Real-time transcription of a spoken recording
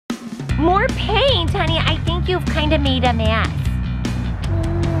More paint, honey. I think you've kind of made a mess.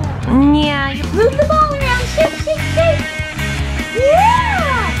 Yeah, you move the ball around. Shake, shake, shake.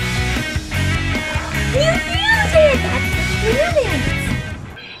 Yeah! You nailed it! That's brilliant!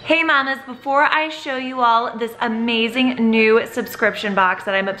 Hey mamas, before I show you all this amazing new subscription box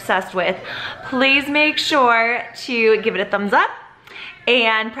that I'm obsessed with, please make sure to give it a thumbs up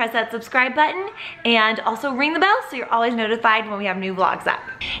and press that subscribe button and also ring the bell so you're always notified when we have new vlogs up.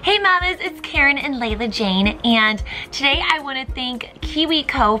 Hey mamas, it's Karen and Layla Jane, and today I want to thank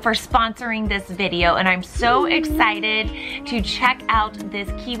KiwiCo for sponsoring this video, and I'm so excited to check out this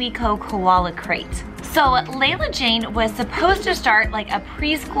KiwiCo koala crate. So Layla Jane was supposed to start like a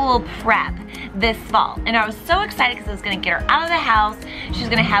preschool prep this fall, and I was so excited because I was gonna get her out of the house. She was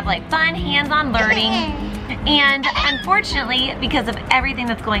gonna have like fun hands-on learning. And unfortunately, because of everything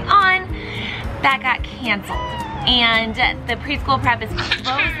that's going on, that got canceled. And the preschool prep is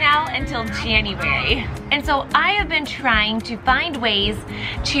closed now until January. And so I have been trying to find ways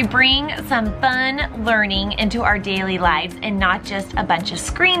to bring some fun learning into our daily lives and not just a bunch of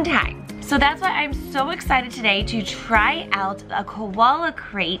screen time. So that's why I'm so excited today to try out a koala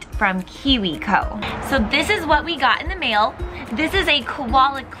crate from KiwiCo. So this is what we got in the mail. This is a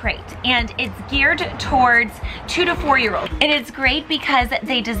koala crate, and it's geared towards 2 to 4 year olds. And it's great because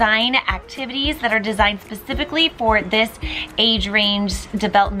they design activities that are designed specifically for this age range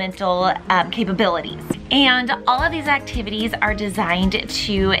developmental capabilities. And all of these activities are designed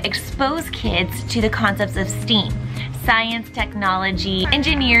to expose kids to the concepts of STEAM. Science, technology,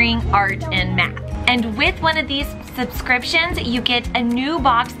 engineering, art, and math. And with one of these subscriptions, you get a new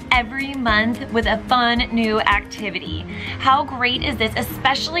box every month with a fun new activity. How great is this,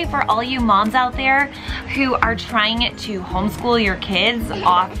 especially for all you moms out there who are trying to homeschool your kids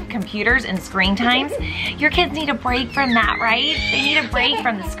off computers and screen times? Your kids need a break from that, right? They need a break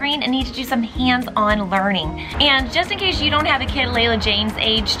from the screen and need to do some hands-on learning. And just in case you don't have a kid Layla Jane's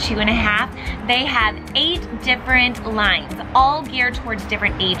age 2.5, they have 8 different lines, all geared towards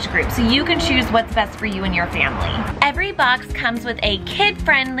different age groups. So you can choose what's best for you and your family. Every box comes with a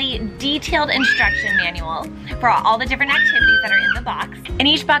kid-friendly, detailed instruction manual for all the different activities that are in the box. And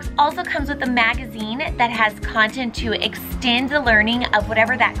each box also comes with a magazine that has content to extend the learning of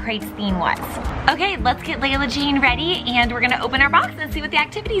whatever that crate's theme was. Okay, let's get Layla Jane ready, and we're gonna open our box and see what the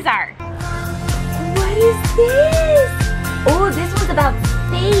activities are. What is this? Oh, this one's about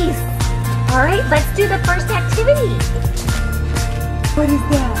space. All right, let's do the first activity. What is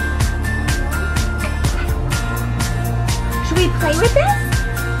that? Should we play with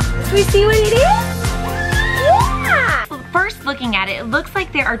this? Should we see what it is? Yeah! First looking at it, it looks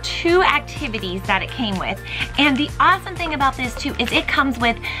like there are 2 activities that it came with. And the awesome thing about this too is it comes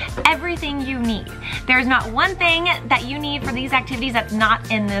with everything you need. There's not one thing that you need for these activities that's not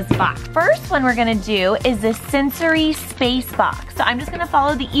in this box. First one we're gonna do is the sensory space box. So I'm just gonna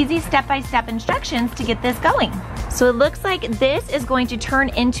follow the easy step-by-step instructions to get this going. So it looks like this is going to turn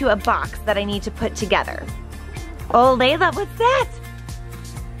into a box that I need to put together. Oh, Layla, what's that?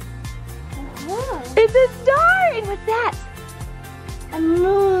 It's a star! And what's that? A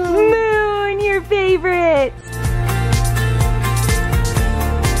moon. Moon, your favorite.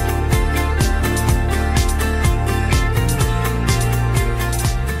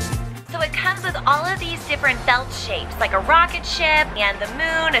 So it comes with all of these different belt shapes, like a rocket ship and the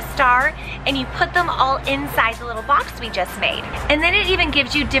moon, a star, and you put them all inside the little box we just made. And then it even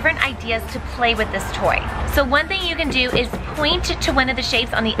gives you different ideas to play with this toy. So one thing you can do is point to one of the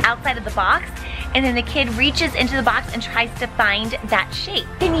shapes on the outside of the box, and then the kid reaches into the box and tries to find that shape.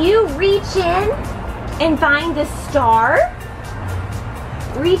 Can you reach in and find the star?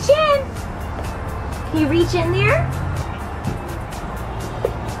 Reach in. Can you reach in there?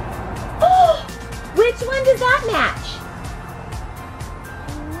 Oh, which one does that match?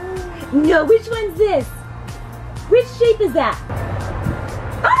 No, which one's this? Which shape is that?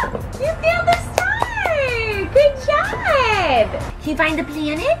 Oh, you found the star! Good job! Can you find the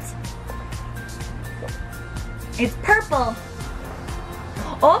planet? It's purple.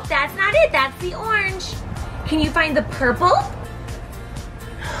 Oh, that's not it. That's the orange. Can you find the purple?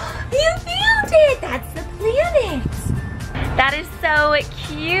 You found it. That's the planet. That is so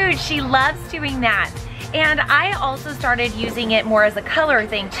cute. She loves doing that. And I also started using it more as a color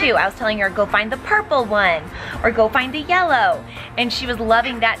thing too. I was telling her, go find the purple one or go find the yellow. And she was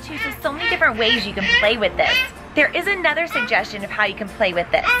loving that too. So many different ways you can play with this. There is another suggestion of how you can play with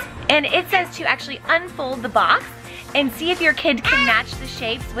this. And it says to actually unfold the box and see if your kid can match the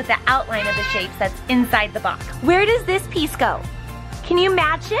shapes with the outline of the shapes that's inside the box. Where does this piece go? Can you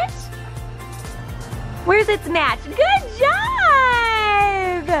match it? Where's its match? Good job!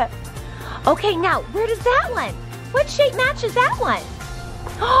 Okay, now, where does that one? What shape matches that one?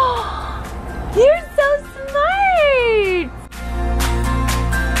 Oh, you're so smart!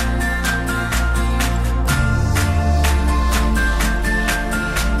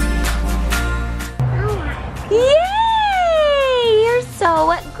 Yay! You're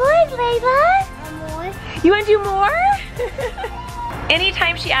so good, Layla. More. You want to do more?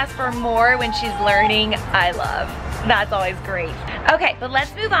 Anytime she asks for more when she's learning, I love. That's always great. Okay, but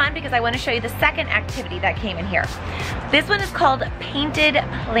let's move on because I want to show you the second activity that came in here. This one is called Painted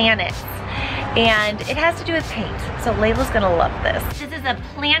Planets, and it has to do with paint. So Layla's gonna love this. This is a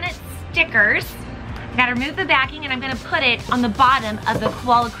planet stickers. I gotta remove the backing and I'm gonna put it on the bottom of the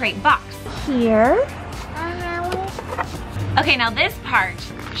Koala Crate box. Here. Okay, now this part,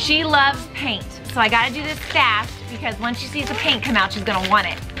 she loves paint. So I gotta do this fast because once she sees the paint come out, she's gonna want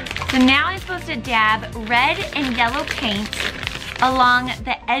it. So now I'm supposed to dab red and yellow paint along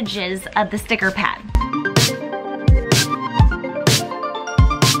the edges of the sticker pad.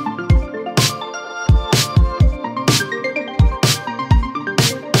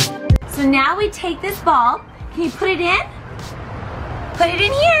 So now we take this ball. Can you put it in? Put it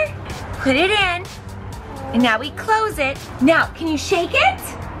in here. Put it in. And now we close it. Now, can you shake it?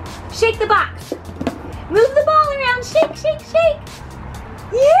 Shake the box. Move the ball around. Shake, shake, shake.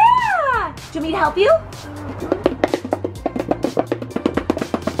 Yeah! Do you want me to help you?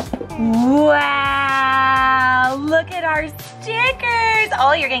 Wow! Look at our stickers.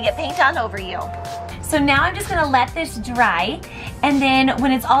 Oh, you're gonna get paint all over you. So now I'm just gonna let this dry, and then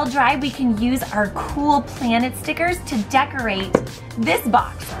when it's all dry, we can use our cool planet stickers to decorate this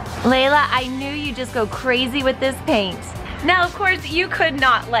box. Layla, I knew you'd just go crazy with this paint. Now, of course, you could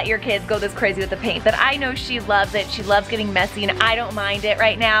not let your kids go this crazy with the paint, but I know she loves it. She loves getting messy, and I don't mind it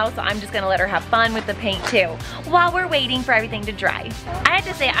right now, so I'm just gonna let her have fun with the paint too, while we're waiting for everything to dry. I have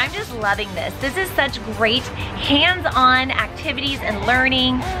to say, I'm just loving this. This is such great hands-on activities and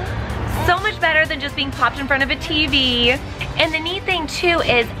learning. So much better than just being popped in front of a TV. And the neat thing too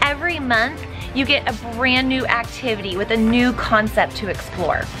is every month, you get a brand new activity with a new concept to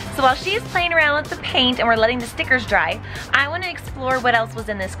explore. So while she's playing around with the paint and we're letting the stickers dry, I want to explore what else was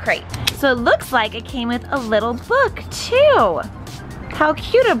in this crate. So it looks like it came with a little book too. How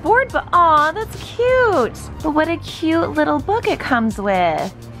cute, a board book. Aw, that's cute. But what a cute little book it comes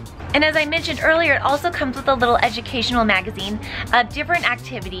with. And as I mentioned earlier, it also comes with a little educational magazine of different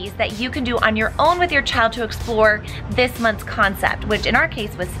activities that you can do on your own with your child to explore this month's concept, which in our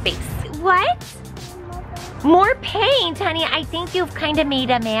case was space. What? More paint, honey. I think you've kind of made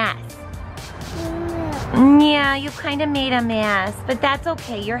a mess. Yeah, you've kind of made a mess, but that's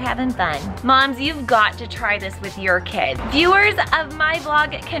okay. You're having fun. Moms, you've got to try this with your kids. Viewers of my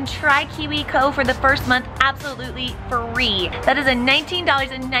vlog can try KiwiCo for the first month absolutely free. That is a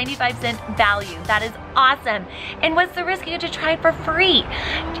 $19.95 value. That is awesome. And what's the risk? You get to try it for free.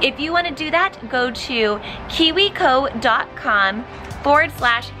 If you want to do that, go to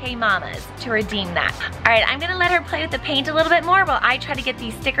kiwico.com/heymamas to redeem that. All right, I'm gonna let her play with the paint a little bit more while I try to get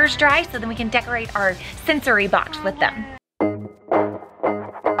these stickers dry so then we can decorate our sensory box with them.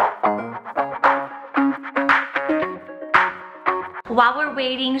 While we're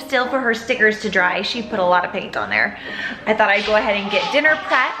waiting still for her stickers to dry, she put a lot of paint on there. I thought I'd go ahead and get dinner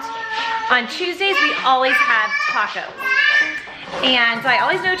prepped. On Tuesdays, we always have tacos. And so I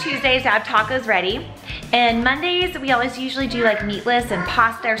always know Tuesdays to have tacos ready. And Mondays, we always usually do like meatless and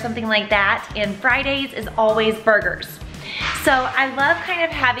pasta or something like that. And Fridays is always burgers. So I love kind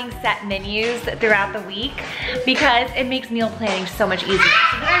of having set menus throughout the week because it makes meal planning so much easier.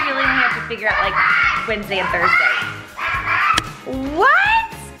 So then I really only have to figure out like Wednesday and Thursday.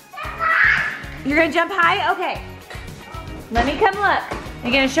 What? You're gonna jump high? Okay. Let me come look.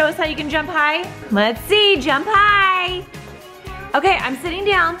 You're gonna show us how you can jump high? Let's see, jump high. Okay, I'm sitting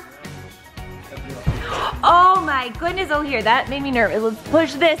down. Oh my goodness, oh here, that made me nervous. Let's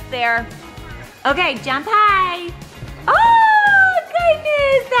push this there. Okay, jump high. Oh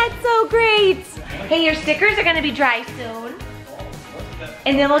goodness, that's so great. Hey, your stickers are gonna be dry soon.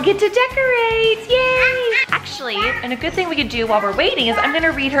 And then we'll get to decorate, yay. Actually, and a good thing we could do while we're waiting is I'm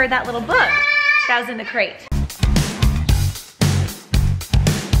gonna read her that little book that was in the crate.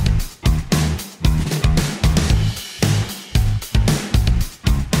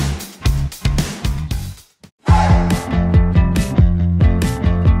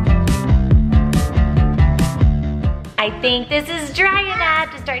 I think this is dry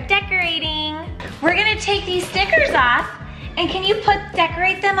enough to start decorating. We're gonna take these stickers off, and can you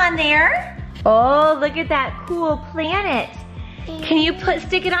decorate them on there? Oh, look at that cool planet. Can you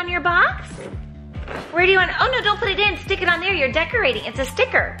stick it on your box? Where do you want, oh no, don't put it in, stick it on there, you're decorating, it's a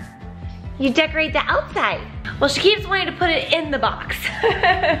sticker. You decorate the outside. Well, she keeps wanting to put it in the box.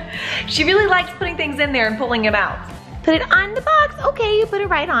 She really likes putting things in there and pulling them out. Put it on the box. Okay, you put it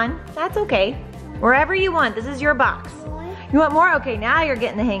right on. That's okay. Wherever you want, this is your box. You want more? Okay, now you're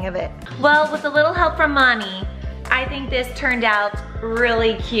getting the hang of it. Well, with a little help from Mommy, I think this turned out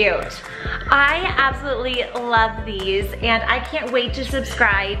really cute. I absolutely love these, and I can't wait to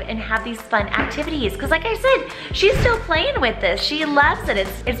subscribe and have these fun activities, because like I said, she's still playing with this. She loves it.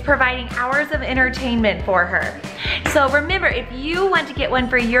 It's providing hours of entertainment for her. So remember, if you want to get one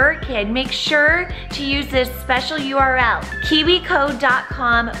for your kid, make sure to use this special URL,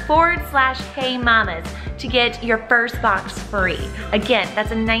 kiwico.com/heymamas, to get your first box free. Again,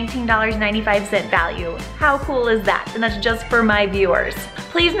 that's a $19.95 value. How cool is that? And that's just for my viewers.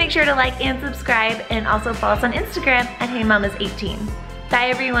 Please make sure to like and subscribe, and also follow us on Instagram at HeyMamas18. Bye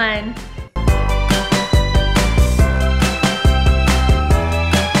everyone.